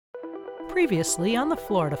Previously on the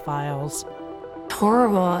Florida Files.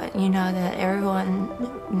 Horrible, that everyone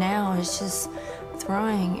now is just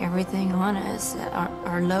throwing everything on us at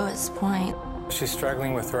our lowest point. She's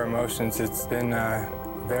struggling with her emotions. It's been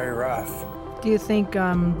very rough. Do you think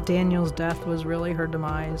Daniel's death was really her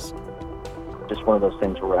demise? Just one of those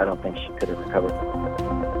things where I don't think she could have recovered.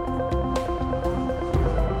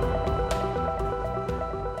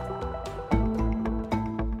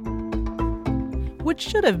 What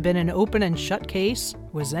should have been an open and shut case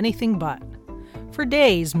was anything but. For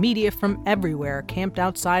days, media from everywhere camped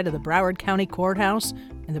outside of the Broward County Courthouse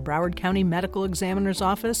and the Broward County Medical Examiner's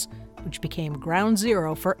Office, which became ground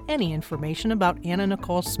zero for any information about Anna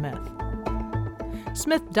Nicole Smith.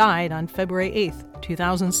 Smith died on February 8,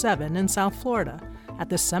 2007 in South Florida at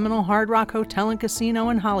the Seminole Hard Rock Hotel and Casino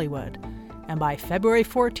in Hollywood. And by February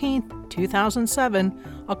 14,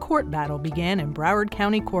 2007, a court battle began in Broward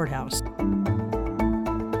County Courthouse.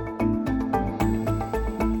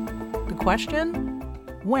 The question?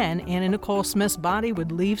 When Anna Nicole Smith's body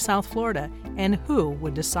would leave South Florida and who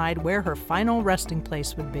would decide where her final resting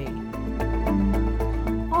place would be.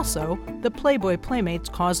 Also, the Playboy Playmate's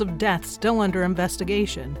cause of death still under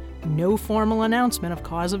investigation, no formal announcement of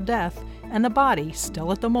cause of death, and the body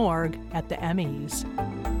still at the morgue at the MEs.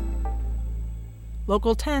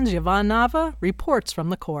 Local 10's Yvonne Nava reports from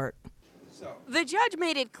the court. The judge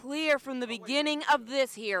made it clear from the beginning of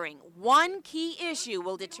this hearing, one key issue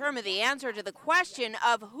will determine the answer to the question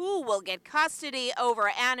of who will get custody over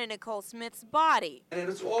Anna Nicole Smith's body. And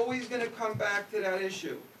it's always going to come back to that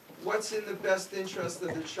issue. What's in the best interest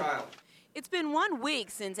of the child? It's been 1 week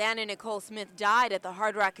since Anna Nicole Smith died at the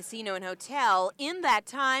Hard Rock Casino and Hotel. In that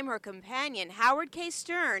time, her companion, Howard K.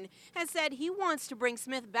 Stern, has said he wants to bring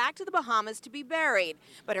Smith back to the Bahamas to be buried.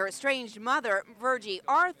 But her estranged mother, Virgie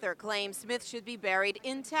Arthur, claims Smith should be buried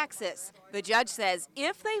in Texas. The judge says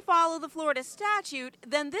if they follow the Florida statute,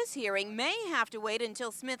 then this hearing may have to wait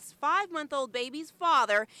until Smith's 5-month-old baby's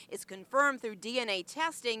father is confirmed through DNA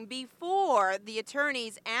testing before the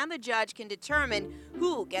attorneys and the judge can determine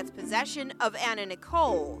who gets possession of Anna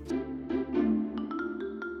Nicole.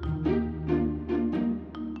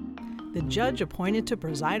 The judge appointed to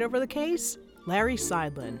preside over the case? Larry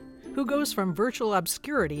Seidlin, who goes from virtual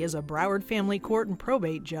obscurity as a Broward family court and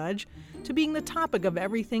probate judge to being the topic of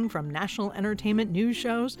everything from national entertainment news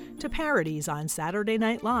shows to parodies on Saturday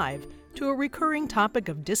Night Live to a recurring topic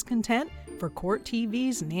of discontent for Court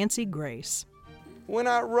TV's Nancy Grace. We're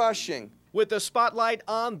not rushing. With the spotlight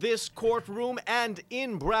on this courtroom and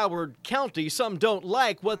in Broward County, some don't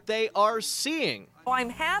like what they are seeing. Well,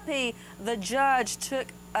 I'm happy the judge took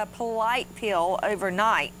a polite pill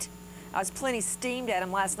overnight. I was plenty steamed at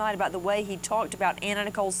him last night about the way he talked about Anna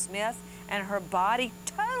Nicole Smith and her body,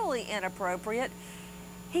 totally inappropriate.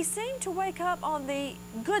 He seemed to wake up on the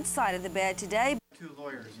good side of the bed today. 2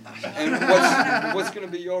 lawyers. And what's going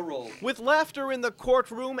to be your role? With laughter in the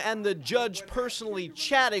courtroom and the judge personally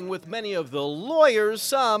chatting with many of the lawyers,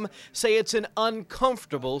 some say it's an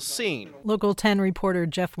uncomfortable scene. Local 10 reporter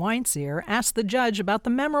Jeff Weinseer asked the judge about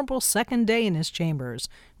the memorable second day in his chambers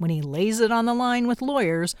when he lays it on the line with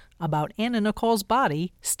lawyers about Anna Nicole's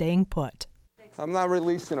body staying put. I'm not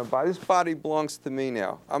releasing a body. This body belongs to me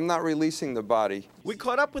now. I'm not releasing the body. We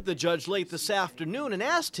caught up with the judge late this afternoon and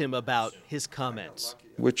asked him about his comments.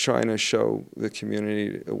 We're trying to show the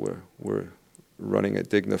community we're running a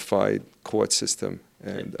dignified court system,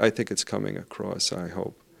 and I think it's coming across, I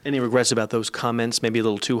hope. Any regrets about those comments, maybe a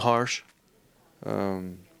little too harsh?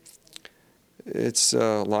 It's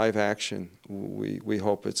live action. We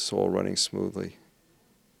hope it's all running smoothly.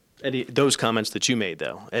 Those comments that you made,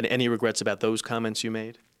 though, any regrets about those comments you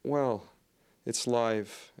made? Well, it's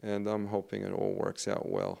live, and I'm hoping it all works out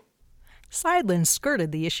well. Seidlin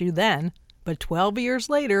skirted the issue then, but 12 years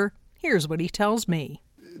later, here's what he tells me.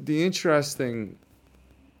 The interesting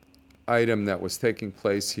item that was taking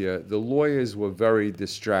place here, the lawyers were very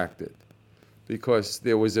distracted because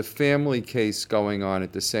there was a family case going on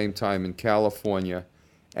at the same time in California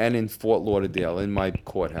and in Fort Lauderdale, in my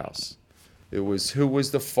courthouse. It was who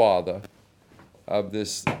was the father of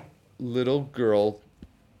this little girl,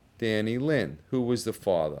 Danny Lynn, who was the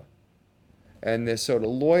father. And so the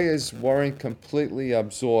lawyers weren't completely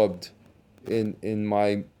absorbed in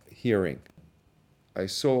my hearing. I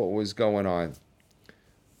saw what was going on.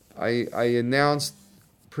 I announced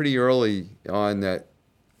pretty early on that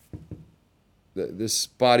this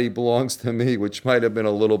body belongs to me, which might have been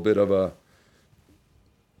a little bit of a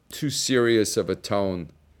too serious of a tone.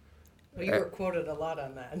 Well, you were quoted a lot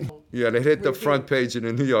on that. Yeah, they hit the front page of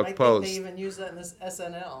the New York Post. I think they even used that in this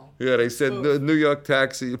SNL. Yeah, they said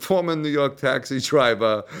the former New York taxi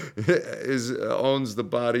driver owns the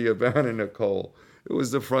body of Anna Nicole. It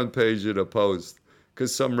was the front page of the Post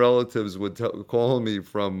because some relatives would call me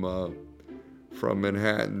from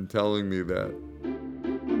Manhattan telling me that.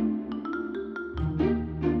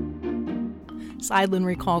 Seidlin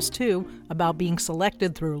recalls, too, about being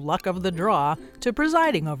selected through luck of the draw to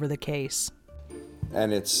presiding over the case.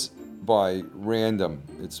 And it's by random.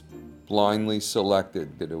 It's blindly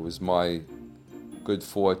selected that it was my good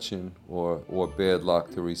fortune or bad luck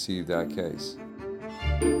to receive that case.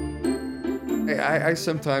 I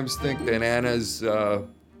sometimes think that Anna's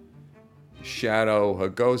shadow, her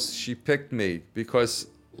ghost, she picked me because,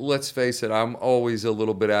 let's face it, I'm always a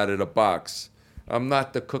little bit out of the box. I'm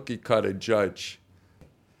not the cookie-cutter judge.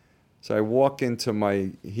 So I walk into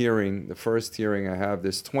my hearing, the first hearing I have,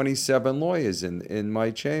 there's 27 lawyers in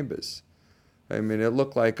my chambers. I mean, it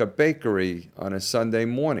looked like a bakery on a Sunday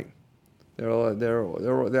morning.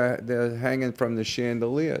 They're hanging from the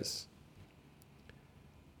chandeliers.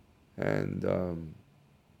 And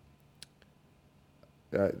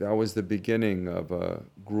that was the beginning of a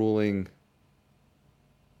grueling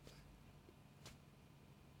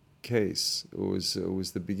case. It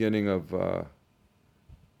was the beginning of a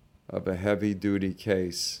heavy-duty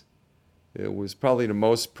case. It was probably the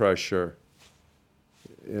most pressure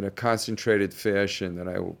in a concentrated fashion that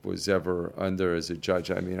I was ever under as a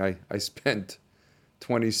judge. I mean, I spent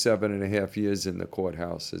 27 and a half years in the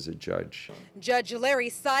courthouse as a judge. Judge Larry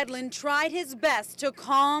Seidlin tried his best to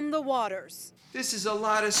calm the waters. This is a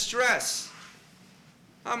lot of stress.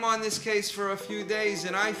 I'm on this case for a few days,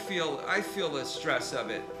 and I feel the stress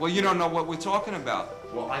of it. Well, you don't know what we're talking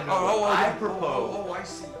about. Well, I know what I propose. Oh, I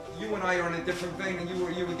see. You and I are in a different vein, and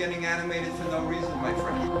you were getting animated for no reason, my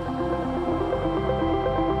friend.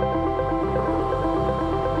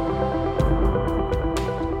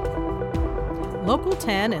 Local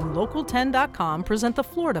 10 and Local10.com present the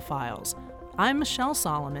Florida Files. I'm Michelle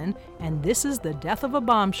Solomon, and this is The Death of a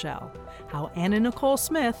Bombshell, how Anna Nicole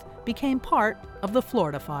Smith became part of the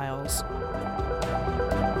Florida Files.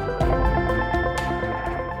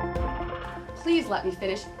 Please let me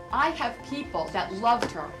finish. I have people that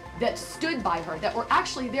loved her, that stood by her, that were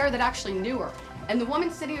actually there, that actually knew her. And the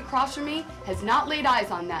woman sitting across from me has not laid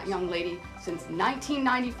eyes on that young lady since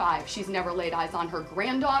 1995. She's never laid eyes on her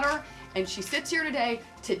granddaughter, and she sits here today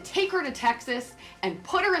to take her to Texas and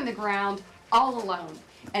put her in the ground all alone.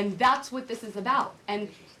 And that's what this is about. And,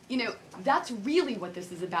 you know, that's really what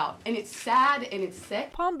this is about. And it's sad and it's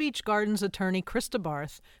sick. Palm Beach Gardens attorney Krista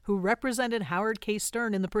Barth, who represented Howard K.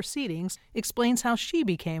 Stern in the proceedings, explains how she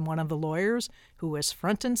became one of the lawyers who was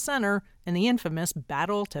front and center in the infamous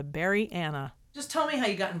battle to bury Anna. Just tell me how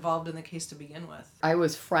you got involved in the case to begin with. I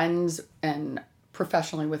was friends and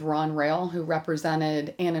professionally with Ron Rail, who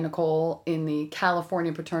represented Anna Nicole in the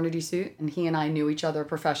California paternity suit. And he and I knew each other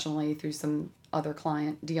professionally through some other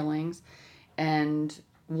client dealings. And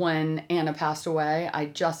when Anna passed away, I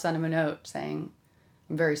just sent him a note saying,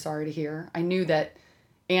 I'm very sorry to hear. I knew that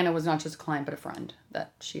Anna was not just a client, but a friend,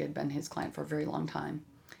 that she had been his client for a very long time.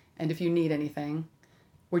 And if you need anything,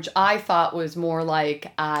 which I thought was more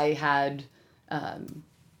like I had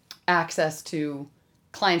access to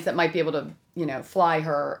clients that might be able to, you know, fly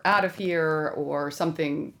her out of here or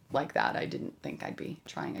something like that. I didn't think I'd be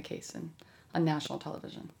trying a case on national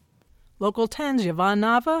television. Local 10's Yvonne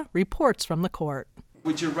Nava reports from the court.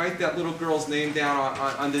 Would you write that little girl's name down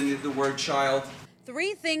underneath the word child?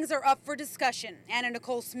 3 things are up for discussion: Anna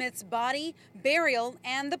Nicole Smith's body, burial,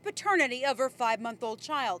 and the paternity of her 5-month-old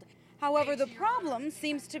child. However, the problem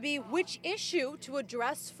seems to be which issue to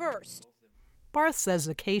address first. Barth says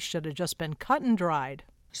the case should have just been cut and dried.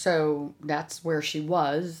 So that's where she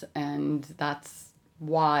was, and that's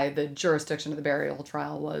why the jurisdiction of the burial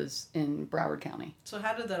trial was in Broward County. So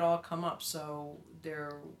how did that all come up? So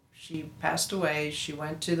she passed away, she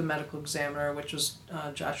went to the medical examiner, which was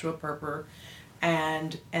Joshua Perper,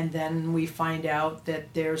 and then we find out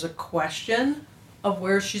that there's a question of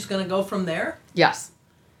where she's going to go from there? Yes.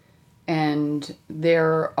 And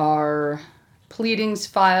there are pleadings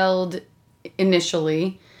filed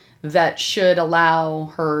initially that should allow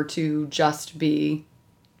her to just be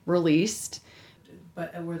released.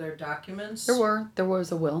 But were there documents? There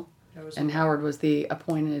was a will. Howard was the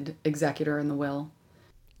appointed executor in the will.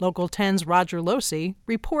 Local 10's Roger Losey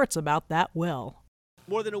reports about that will.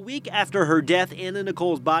 More than a week after her death, Anna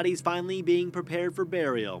Nicole's body is finally being prepared for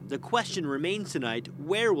burial. The question remains tonight,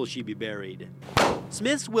 where will she be buried?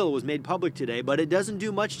 Smith's will was made public today, but it doesn't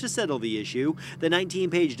do much to settle the issue. The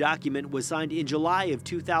 19-page document was signed in July of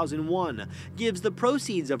 2001, gives the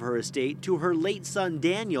proceeds of her estate to her late son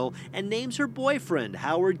Daniel, and names her boyfriend,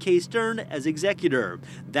 Howard K. Stern, as executor.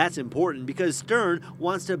 That's important because Stern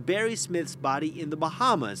wants to bury Smith's body in the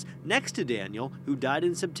Bahamas, next to Daniel, who died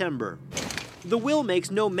in September. The will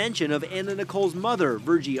makes no mention of Anna Nicole's mother,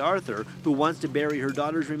 Virgie Arthur, who wants to bury her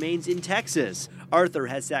daughter's remains in Texas. Arthur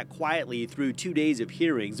has sat quietly through 2 days of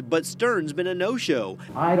hearings, but Stern's been a no-show.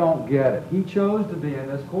 I don't get it. He chose to be in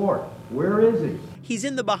this court. Where is he? He's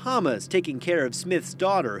in the Bahamas taking care of Smith's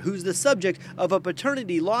daughter, who's the subject of a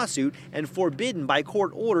paternity lawsuit and forbidden by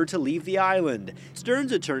court order to leave the island.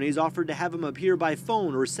 Stern's attorneys offered to have him appear by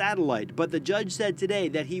phone or satellite, but the judge said today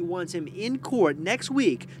that he wants him in court next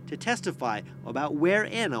week to testify about where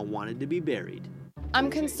Anna wanted to be buried. I'm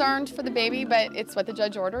concerned for the baby, but it's what the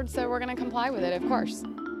judge ordered, so we're going to comply with it, of course.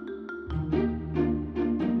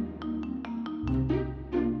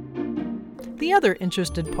 The other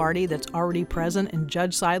interested party that's already present in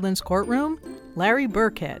Judge Seidlin's courtroom? Larry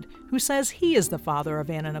Birkhead, who says he is the father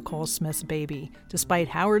of Anna Nicole Smith's baby, despite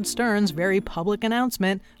Howard Stern's very public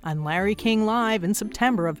announcement on Larry King Live in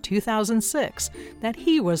September of 2006 that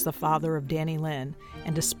he was the father of Danny Lynn,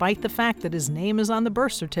 and despite the fact that his name is on the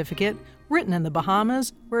birth certificate written in the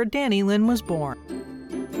Bahamas where Danny Lynn was born.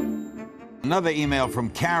 Another email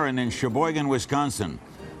from Karen in Sheboygan, Wisconsin.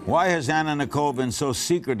 Why has Anna Nicole been so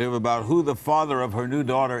secretive about who the father of her new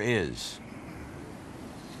daughter is?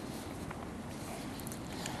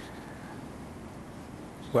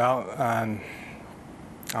 Well, I'm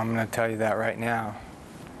going to tell you that right now.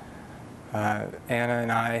 Anna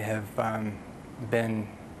and I have been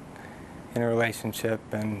in a relationship,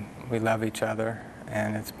 and we love each other,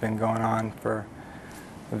 and it's been going on for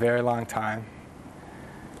a very long time.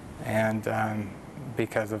 And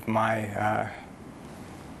because of my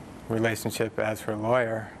relationship as her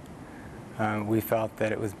lawyer, we felt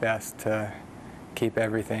that it was best to keep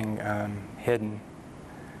everything hidden.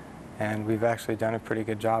 And we've actually done a pretty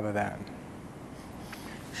good job of that.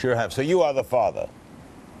 Sure have. So you are the father?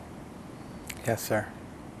 Yes, sir.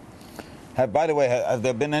 By the way, have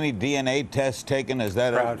there been any DNA tests taken? Has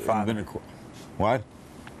that proud father. Been what?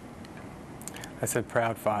 I said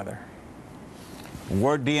proud father.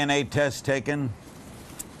 Were DNA tests taken?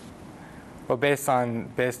 Well, based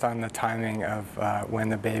on the timing of when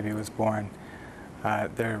the baby was born,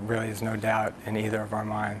 there really is no doubt in either of our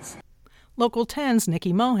minds. Local 10's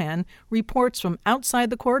Nikki Mohan reports from outside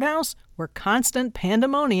the courthouse where constant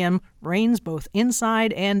pandemonium reigns both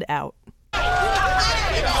inside and out.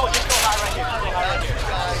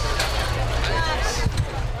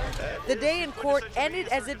 The day in court ended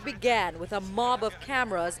as it began, with a mob of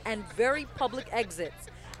cameras and very public exits.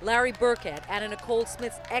 Larry Birkhead, Anna Nicole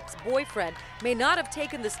Smith's ex-boyfriend, may not have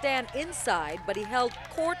taken the stand inside, but he held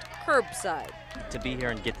court curbside. To be here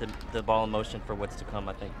and get the ball in motion for what's to come,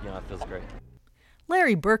 I think, it feels great.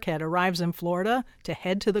 Larry Birkhead arrives in Florida to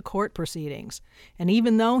head to the court proceedings. And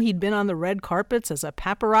even though he'd been on the red carpets as a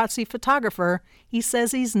paparazzi photographer, he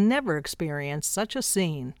says he's never experienced such a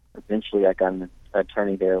scene. Eventually I got an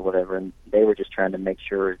attorney there or whatever, and they were just trying to make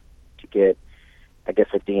sure to get, I guess,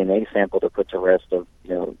 a DNA sample to put to rest of,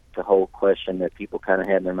 the whole question that people kind of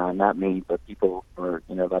had in their mind. Not me, but people were,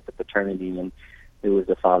 about the paternity and who was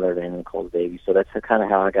the father of Anna Nicole's baby. So that's kind of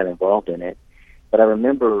how I got involved in it. But I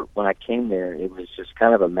remember when I came there, it was just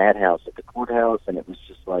kind of a madhouse at the courthouse, and it was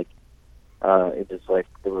just like,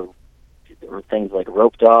 there were things like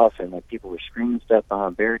roped off, and like people were screaming stuff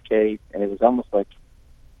behind barricades, and it was almost like,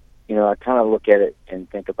 I kind of look at it and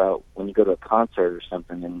think about when you go to a concert or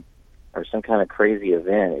something, or some kind of crazy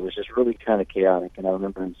event. It was just really kind of chaotic, and I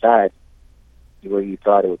remember inside where you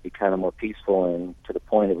thought it would be kind of more peaceful, and to the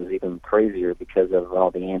point it was even crazier because of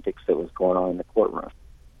all the antics that was going on in the courtroom.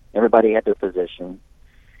 Everybody had their position,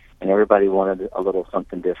 and everybody wanted a little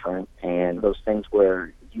something different, and those things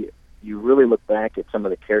where you really look back at some of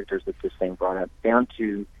the characters that this thing brought up, down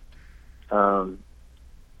to,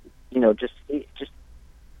 just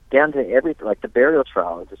down to everything, like the burial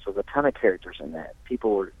trial. Just was a ton of characters in that.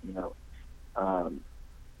 People were,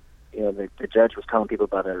 the judge was calling people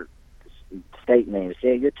by their state names.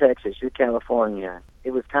 Yeah, you're Texas, you're California.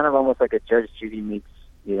 It was kind of almost like a Judge Judy meets,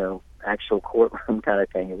 actual courtroom kind of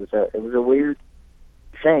thing. It was a weird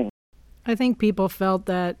thing. I think people felt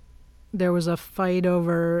that there was a fight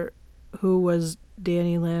over who was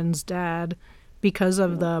Danny Lynn's dad because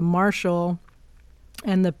of the marshal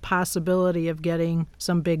and the possibility of getting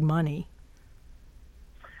some big money.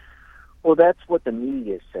 Well, that's what the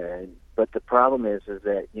media said, but the problem is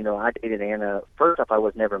that, you know, I dated Anna. First off, I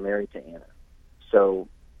was never married to Anna. So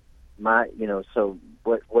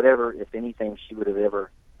whatever, if anything, she would have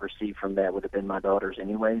ever received from that would have been my daughter's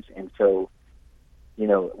anyways. And so, you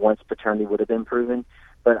know, once paternity would have been proven.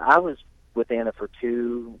 But I was with Anna for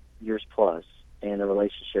 2 years plus in a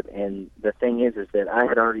relationship, and the thing is that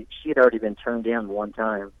she had already been turned down one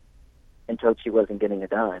time and told she wasn't getting a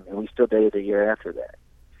dime, and we still dated a year after that.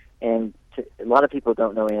 And a lot of people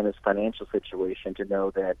don't know Anna's financial situation to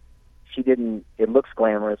know that she didn't, it looks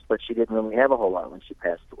glamorous, but she didn't really have a whole lot when she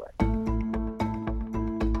passed away.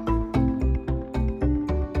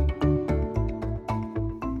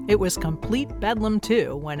 It was complete bedlam,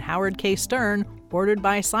 too, when Howard K. Stern, ordered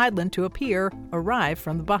by Seidlin to appear, arrived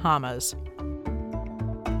from the Bahamas.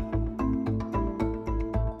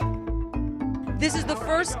 This is the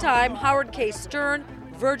first time Howard K. Stern,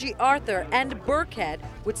 Virgie Arthur, and Birkhead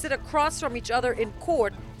would sit across from each other in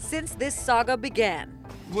court since this saga began.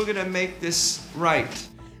 We're going to make this right.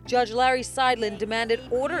 Judge Larry Seidlin demanded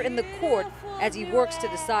order in the court as he works to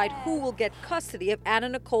decide who will get custody of Anna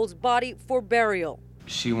Nicole's body for burial.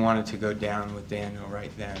 She wanted to go down with Daniel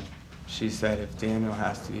right then. She said, if Daniel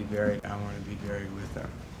has to be buried, I want to be buried with him.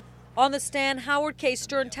 On the stand, Howard K.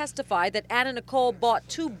 Stern testified that Anna Nicole bought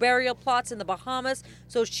 2 burial plots in the Bahamas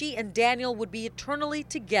so she and Daniel would be eternally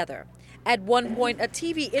together. At one point, a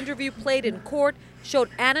TV interview played in court showed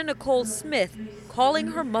Anna Nicole Smith calling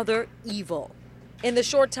her mother evil. In the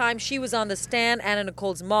short time she was on the stand, Anna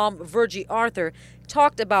Nicole's mom, Virgie Arthur,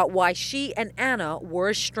 talked about why she and Anna were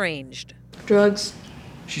estranged. Drugs.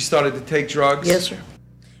 She started to take drugs? Yes, sir.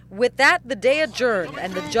 With that, the day adjourned,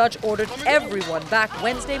 and the judge ordered everyone back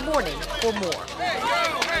Wednesday morning for more.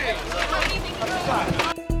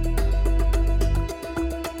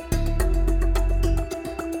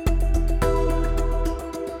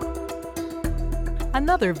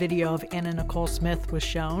 Another video of Anna Nicole Smith was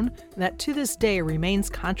shown that to this day remains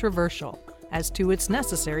controversial as to its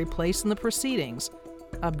necessary place in the proceedings.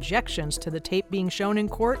 Objections to the tape being shown in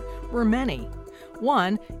court were many.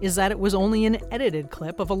 One is that it was only an edited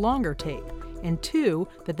clip of a longer tape, and 2,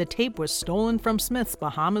 that the tape was stolen from Smith's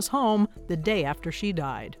Bahamas home the day after she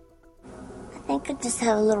died. I think I just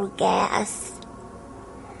have a little gas.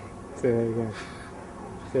 Say that again.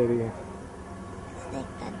 Say it again.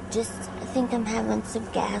 I think I'm having some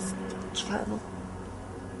gas trouble.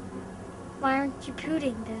 Why aren't you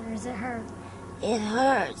pooting then, or does it hurt? It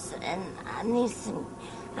hurts, and I need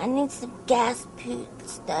some gas poot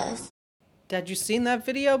stuff. Had you seen that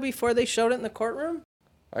video before they showed it in the courtroom?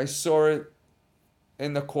 I saw it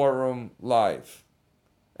in the courtroom live.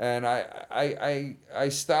 And I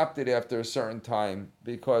stopped it after a certain time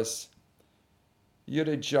because you're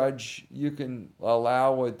the judge. You can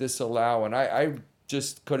allow or disallow. And I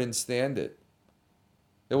just couldn't stand it.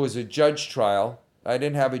 It was a judge trial. I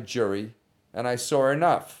didn't have a jury. And I saw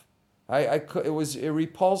enough. It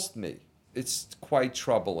repulsed me. It's quite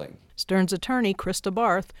troubling. Stern's attorney, Krista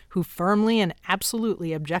Barth, who firmly and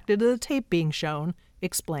absolutely objected to the tape being shown,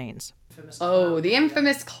 explains. Oh, the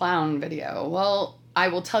infamous clown video. Well, I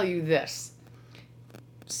will tell you this.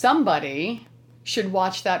 Somebody should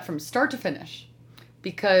watch that from start to finish.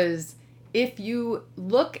 Because if you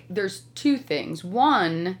look, there's 2 things.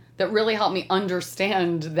 One that really helped me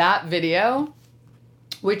understand that video,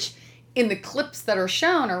 which in the clips that are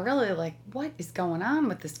shown are really like, what is going on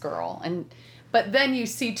with this girl? But then you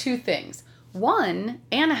see 2 things. One,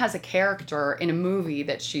 Anna has a character in a movie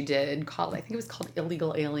that she did called, I think it was called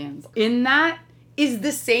Illegal Aliens. In that is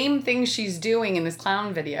the same thing she's doing in this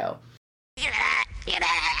clown video.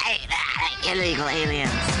 Illegal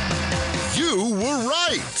aliens. You were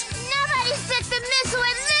right. Nobody sits the missile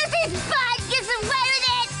and Lizzie's butt gets away with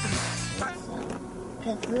it.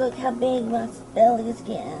 Because look how big my belly is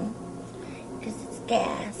getting. Because it's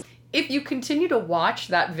gas. If you continue to watch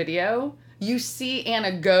that video, you see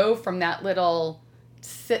Anna go from that little,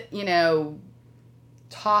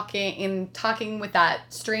 talking with that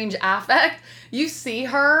strange affect. You see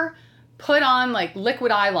her put on like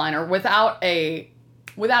liquid eyeliner without a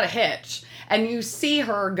hitch, and you see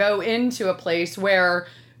her go into a place where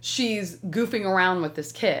she's goofing around with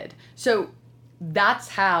this kid. So that's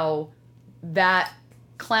how that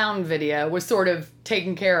clown video was sort of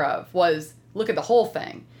taken care of, was look at the whole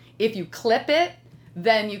thing. If you clip it,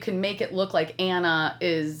 then you can make it look like Anna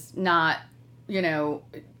is not,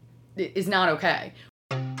 is not okay.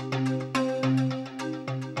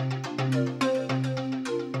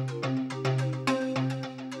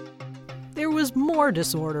 There was more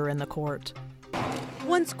disorder in the court.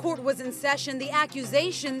 Once court was in session, the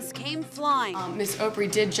accusations came flying. Miss Opry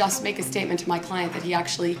did just make a statement to my client that he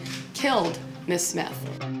actually killed Miss Smith.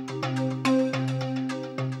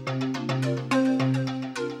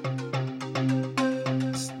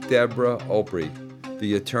 Deborah Opry,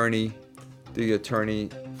 the attorney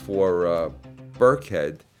for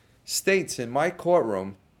Birkhead, states in my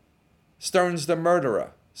courtroom, Stern's the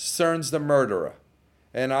murderer.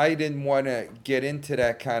 And I didn't want to get into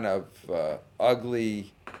that kind of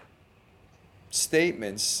ugly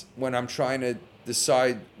statements when I'm trying to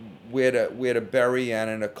decide where to bury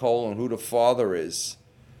Anna Nicole and who the father is.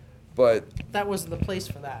 But that wasn't the place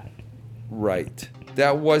for that. Right.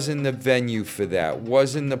 That wasn't the venue for that.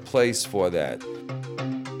 Wasn't the place for that.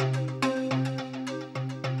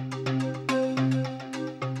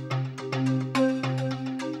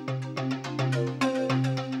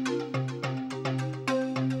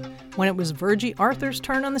 When it was Virgie Arthur's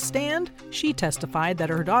turn on the stand, she testified that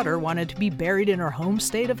her daughter wanted to be buried in her home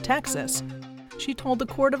state of Texas. She told the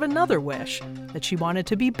court of another wish, that she wanted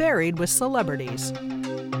to be buried with celebrities.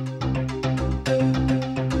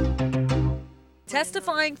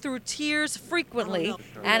 Testifying through tears frequently,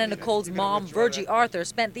 Anna Nicole's mom, Virgie Arthur,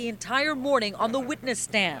 spent the entire morning on the witness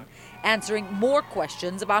stand, answering more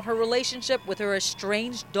questions about her relationship with her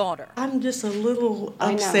estranged daughter. I'm just a little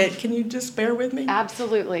upset. Can you just bear with me?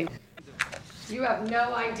 Absolutely. You have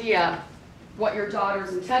no idea what your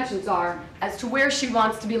daughter's intentions are as to where she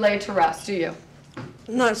wants to be laid to rest, do you?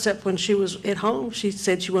 Not except when she was at home. She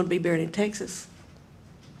said she wanted to be buried in Texas.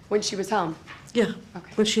 When she was home? Yeah.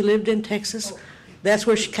 Okay. When she lived in Texas. That's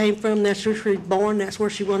where she came from. That's where she was born. That's where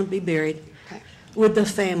she wanted to be buried. Okay. With the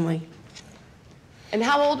family. And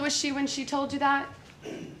how old was she when she told you that?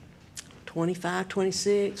 25,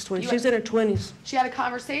 26, 20. She was in her 20s. She had a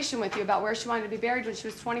conversation with you about where she wanted to be buried when she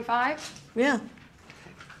was 25? Yeah.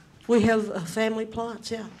 We have family plots,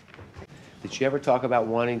 yeah. Did she ever talk about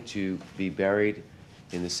wanting to be buried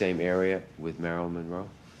in the same area with Marilyn Monroe?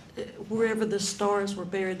 Wherever the stars were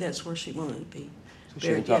buried, that's where she wanted to be So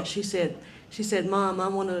buried. Yeah, she said, Mom, I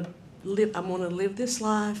want to live this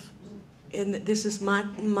life, and this is my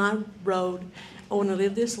road. I want to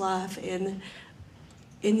live this life, and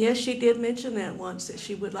yes, she did mention that once, that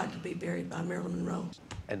she would like to be buried by Marilyn Monroe.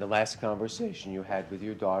 And the last conversation you had with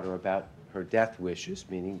your daughter about her death wishes,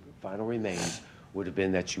 meaning final remains, would have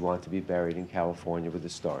been that she wanted to be buried in California with the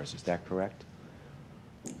stars. Is that correct?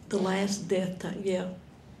 The last death time, yeah.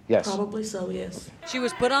 Yes. Probably so, yes. She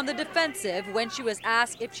was put on the defensive when she was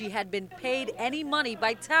asked if she had been paid any money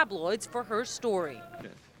by tabloids for her story.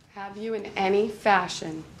 Have you in any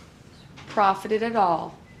fashion profited at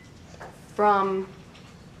all from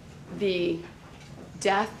the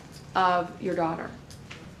death of your daughter?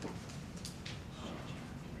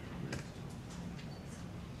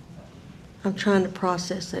 I'm trying to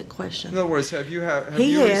process that question. In other words, have you?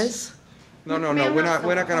 He has. No. We're not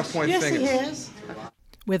going to point fingers. Yes, he has.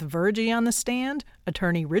 With Virgie on the stand,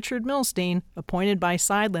 attorney Richard Milstein, appointed by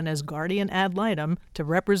Seidlin as guardian ad litem to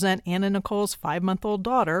represent Anna Nicole's 5-month-old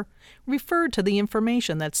daughter, referred to the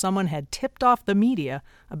information that someone had tipped off the media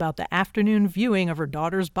about the afternoon viewing of her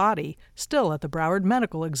daughter's body still at the Broward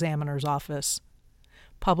Medical Examiner's office.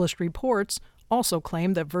 Published reports also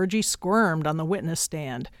claimed that Virgie squirmed on the witness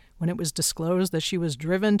stand when it was disclosed that she was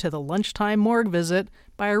driven to the lunchtime morgue visit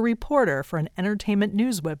by a reporter for an entertainment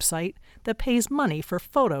news website that pays money for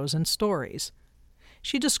photos and stories.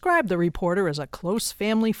 She described the reporter as a close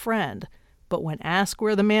family friend, but when asked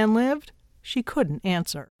where the man lived, she couldn't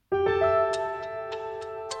answer.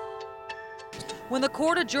 When the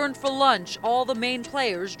court adjourned for lunch, all the main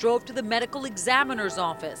players drove to the medical examiner's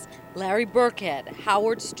office. Larry Birkhead,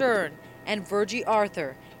 Howard Stern, and Virgie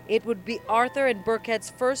Arthur. It would be Arthur and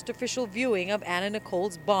Birkhead's first official viewing of Anna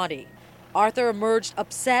Nicole's body. Arthur emerged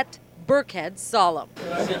upset, Birkhead solemn.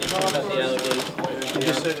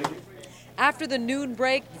 After the noon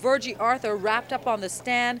break, Virgie Arthur wrapped up on the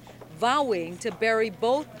stand, vowing to bury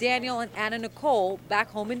both Daniel and Anna Nicole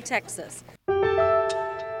back home in Texas.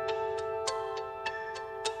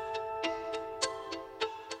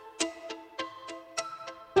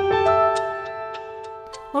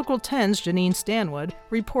 Local 10's Janine Stanwood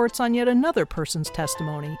reports on yet another person's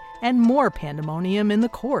testimony and more pandemonium in the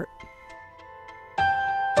court.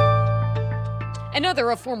 Another,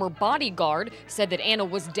 a former bodyguard, said that Anna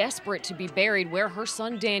was desperate to be buried where her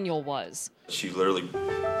son Daniel was. She literally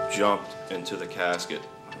jumped into the casket,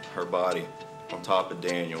 her body, on top of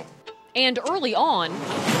Daniel. And early on...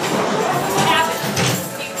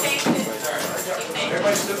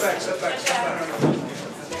 Everybody step back.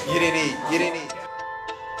 You didn't eat.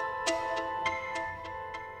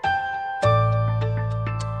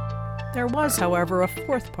 There was, however, a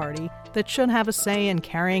fourth party that should have a say in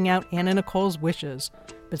carrying out Anna Nicole's wishes.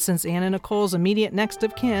 But since Anna Nicole's immediate next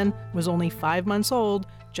of kin was only 5 months old,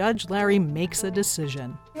 Judge Larry makes a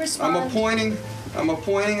decision. I'm appointing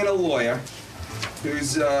a lawyer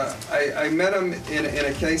who's, I met him in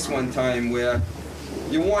a case one time where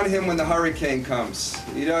you want him when the hurricane comes.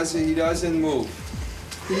 He doesn't move.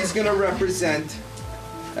 He's gonna represent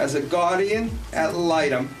as a guardian ad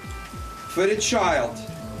litem for the child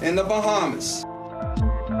in the Bahamas.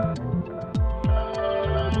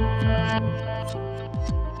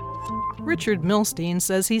 Richard Milstein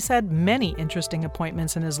says he's had many interesting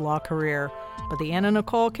appointments in his law career, but the Anna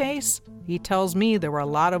Nicole case, he tells me there were a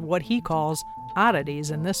lot of what he calls oddities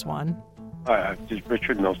in this one. This is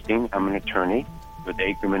Richard Milstein. I'm an attorney with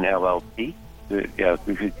Ackerman LLP.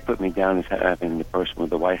 You could put me down as having the person with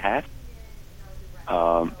the white hat,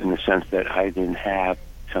 in the sense that I didn't have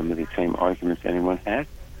some of the same arguments anyone had.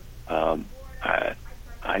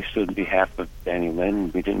 I stood on behalf of Danny Lynn,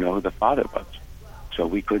 and we didn't know who the father was. So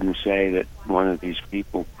we couldn't say that one of these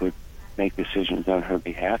people could make decisions on her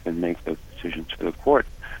behalf and make those decisions for the court.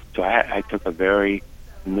 So I took a very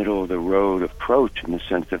middle-of-the-road approach in the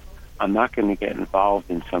sense that I'm not going to get involved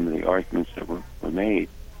in some of the arguments that were made,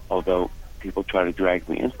 although people try to drag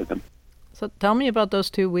me into them. So tell me about those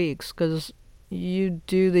 2 weeks, because you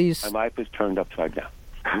do these... My life was turned upside down.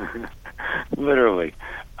 Literally.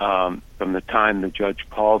 From the time the judge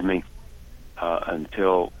called me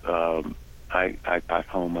until I got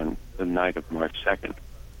home on the night of March 2nd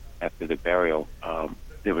after the burial,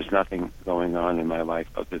 there was nothing going on in my life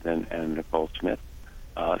other than Anna Nicole Smith.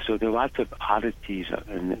 So there are lots of oddities,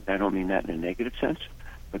 and I don't mean that in a negative sense,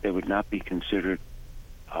 but they would not be considered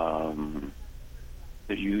the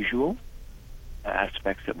usual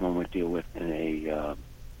aspects that one would deal with in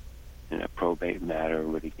a probate matter,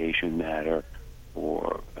 litigation matter,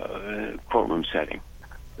 or courtroom setting.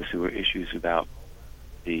 There were issues about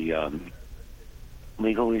the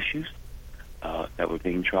legal issues that were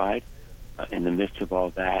being tried. In the midst of all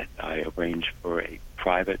that, I arranged for a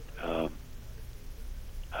private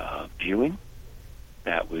viewing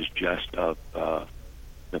that was just of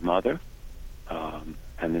the mother and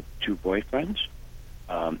the 2 boyfriends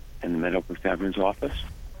in the medical examiner's office.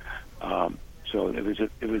 So it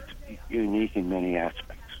was unique in many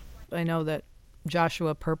aspects. I know that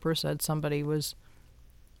Joshua Perper said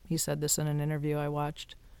he said this in an interview I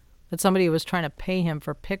watched, that somebody was trying to pay him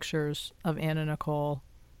for pictures of Anna Nicole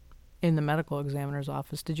in the medical examiner's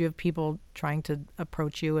office. Did you have people trying to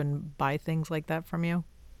approach you and buy things like that from you?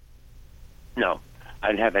 No, I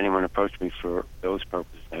didn't have anyone approach me for those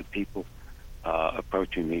purposes. I had people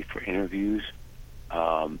approaching me for interviews,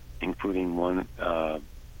 including one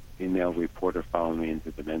female reporter following me into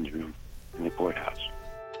the men's room in the courthouse.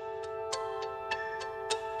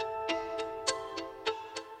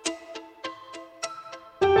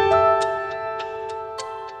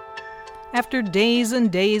 After days and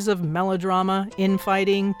days of melodrama,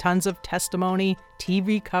 infighting, tons of testimony,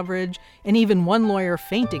 TV coverage, and even one lawyer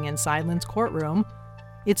fainting in Seidlin's courtroom,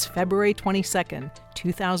 it's February 22nd,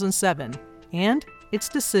 2007, and it's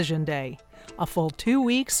decision day, a full 2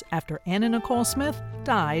 weeks after Anna Nicole Smith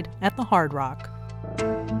died at the Hard Rock.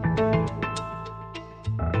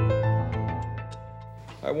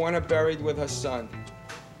 I want her buried with her son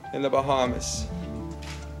in the Bahamas.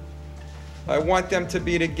 I want them to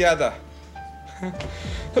be together.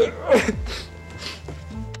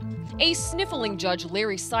 A sniffling judge,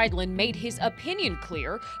 Larry Seidlin, made his opinion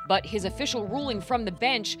clear, but his official ruling from the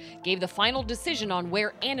bench gave the final decision on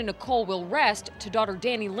where Anna Nicole will rest to daughter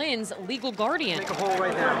Danny Lynn's legal guardian. Make a hole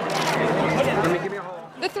right there. Give me a hole.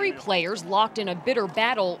 The 3 players, locked in a bitter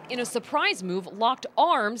battle, in a surprise move, locked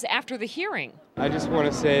arms after the hearing. I just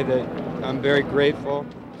want to say that I'm very grateful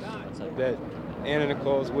that Anna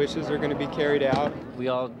Nicole's wishes are going to be carried out. We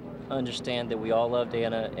all understand that we all loved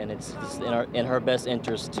Anna, and it's in her best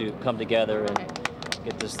interest to come together and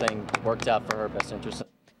get this thing worked out for her best interest.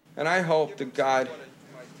 And I hope to God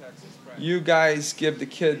you guys give the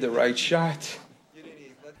kid the right shot.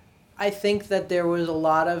 I think that there was a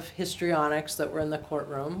lot of histrionics that were in the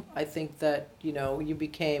courtroom. I think that, you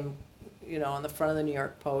became, on the front of the New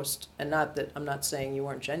York Post, and not that I'm not saying you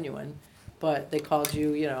weren't genuine, but they called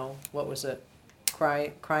you, what was it?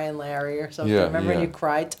 Cryin Larry or something. Yeah, Remember yeah. when you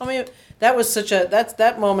cried? Tell me, that was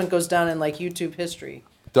that moment goes down in like YouTube history.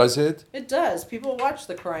 Does it? It does. People watch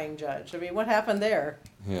the Cryin Judge. I mean, what happened there?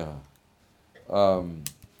 Yeah.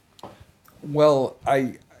 Well,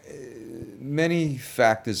 many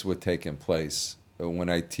factors were taking place when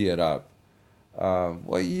I teared up.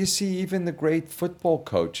 Well, you see, even the great football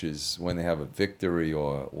coaches, when they have a victory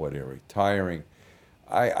or they're retiring,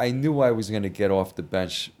 I knew I was going to get off the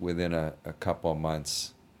bench within a couple of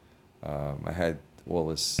months. I had all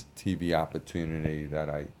this TV opportunity that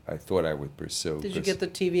I thought I would pursue. Did you get the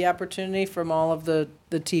TV opportunity from all of the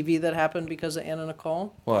TV that happened because of Anna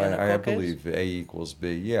Nicole? Well, Anna I Nicole believe A equals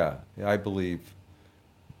B. Yeah, I believe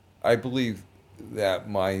that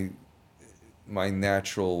my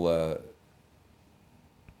natural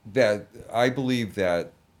I believe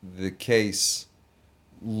that the case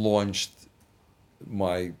launched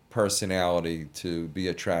my personality to be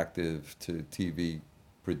attractive to TV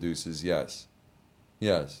producers. Yes.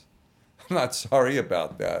 I'm not sorry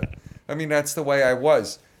about that. I mean, that's the way I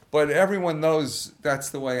was. But everyone knows that's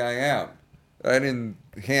the way I am. I didn't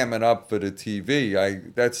ham it up for the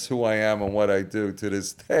TV. That's who I am and what I do to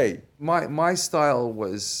this day. My style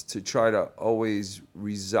was to try to always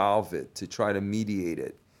resolve it, to try to mediate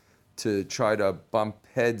it, to try to bump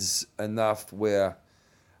heads enough where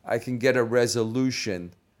I can get a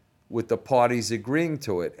resolution with the parties agreeing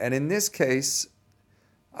to it. And in this case,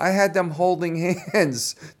 I had them holding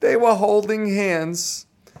hands. They were holding hands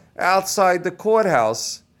outside the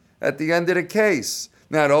courthouse at the end of the case.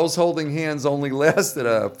 Now, those holding hands only lasted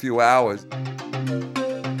a few hours.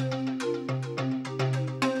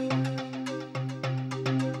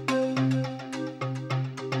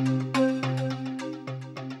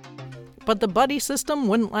 But the buddy system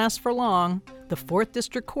wouldn't last for long. The 4th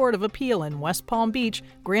District Court of Appeal in West Palm Beach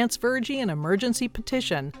grants Virgie an emergency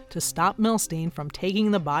petition to stop Milstein from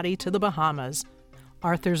taking the body to the Bahamas.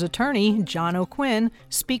 Arthur's attorney, John O'Quinn,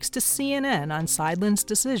 speaks to CNN on Seidlin's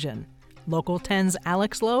decision. Local 10's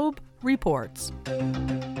Alex Loeb reports.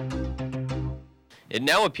 It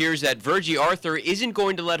now appears that Virgie Arthur isn't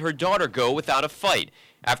going to let her daughter go without a fight,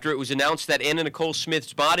 after it was announced that Anna Nicole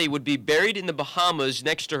Smith's body would be buried in the Bahamas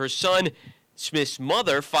next to her son. Smith's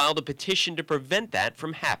mother filed a petition to prevent that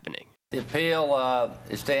from happening. The appeal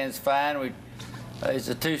it stands fine. It's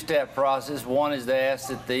a two-step process. One is to ask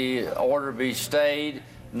that the order be stayed,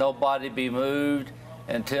 no body be moved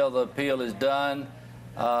until the appeal is done.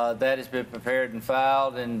 That has been prepared and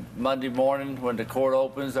filed, and Monday morning when the court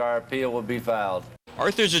opens, our appeal will be filed.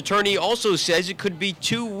 Arthur's attorney also says it could be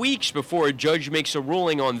 2 weeks before a judge makes a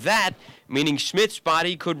ruling on that, meaning Smith's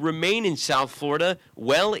body could remain in South Florida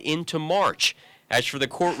well into March. As for the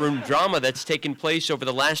courtroom drama that's taken place over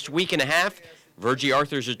the last week and a half, Virgie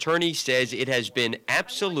Arthur's attorney says it has been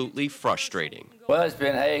absolutely frustrating. Well, it's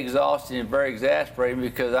been exhausting and very exasperating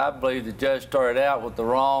because I believe the judge started out with the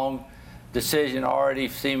wrong decision already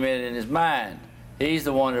cemented in his mind. He's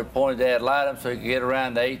the one that appointed the ad litem so he could get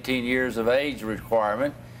around the 18 years of age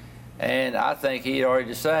requirement. And I think he had already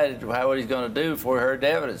decided what he's going to do before he heard the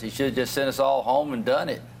evidence. He should have just sent us all home and done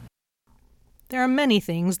it. There are many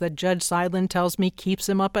things that Judge Seidlin tells me keeps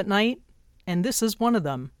him up at night, and this is one of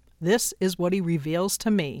them. This is what he reveals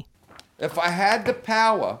to me. If I had the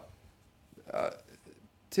power,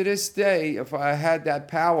 to this day, if I had that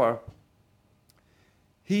power,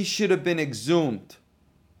 he should have been exhumed.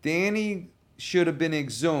 Danny should have been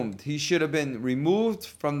exhumed. He should have been removed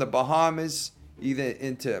from the Bahamas, either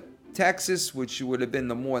into Texas, which would have been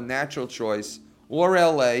the more natural choice, or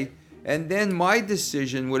LA, and then my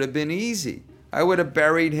decision would have been easy. I would have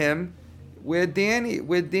buried him where Danny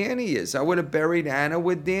is. I would have buried Anna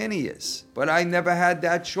where Danny is. But I never had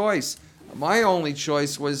that choice. My only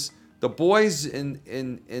choice was the boys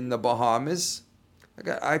in the Bahamas.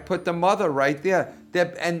 I put the mother right there.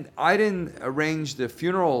 And I didn't arrange the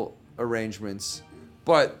funeral arrangements,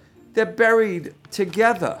 but they're buried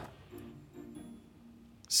together.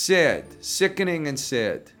 Sad, sickening and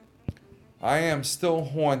sad. I am still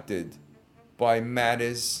haunted by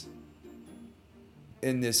matters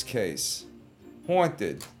in this case.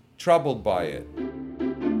 Haunted, troubled by it.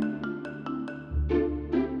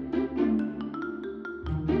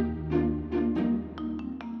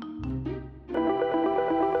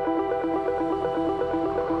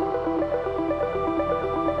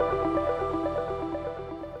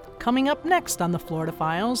 Coming up next on the Florida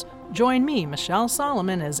Files, join me, Michelle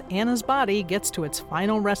Solomon, as Anna's body gets to its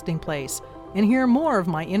final resting place, and hear more of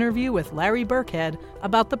my interview with Larry Birkhead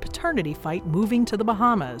about the paternity fight moving to the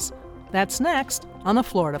Bahamas. That's next on the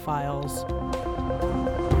Florida Files.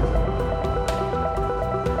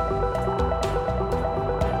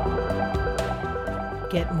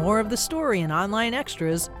 Get more of the story and online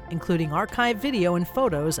extras, including archive video and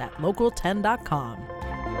photos at local10.com.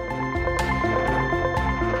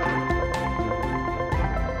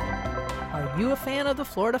 Are you a fan of the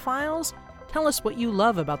Florida Files? Tell us what you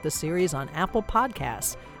love about the series on Apple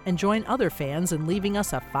Podcasts, and join other fans in leaving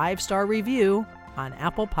us a 5-star review on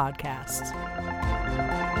Apple Podcasts.